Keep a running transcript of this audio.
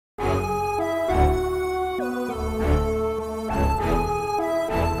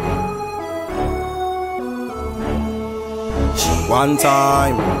One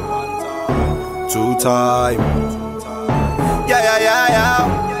time, two time. Yeah, yeah, yeah, yeah.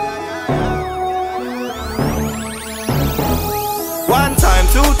 One time,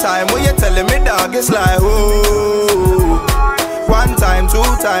 two time, when you telling me dog, it's like oh. One time, two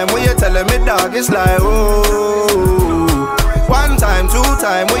time, when you telling me dog, it's like oh. One time, two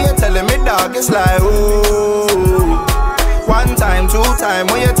time, when you telling me dog, it's like oh. One time, two time,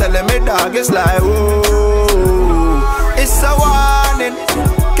 when you telling me dog, it's like oh. It's a warning,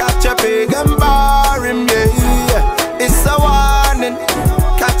 catch a pig and bar him, yeah. It's a warning,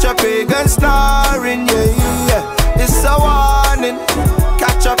 catch a pig and snoring, yeah. It's a warning,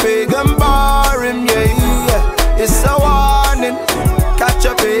 catch a pig and bar him, yeah. It's a warning, catch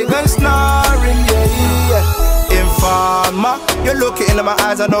a pig and snoring, yeah. Informer, you look into my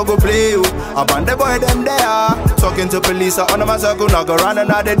eyes, I no go play you. About the boy them there, talking to police on my circle, not go run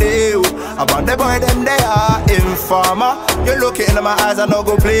another day. About the boy them there, informer, you look into my eyes, I no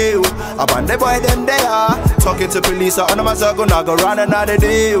go play you. About the boy them there, talking to police on my circle, not go run another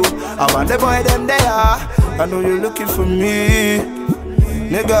day. About the boy them there, I know you're looking for me,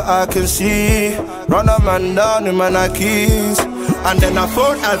 nigga. I can see, run a man down in my keys, and then I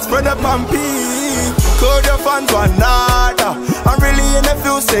phone and spread up on peace. Code your fans one nada, I'm really in the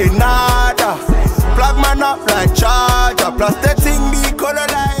field, say nada. Plug man up like Charlie.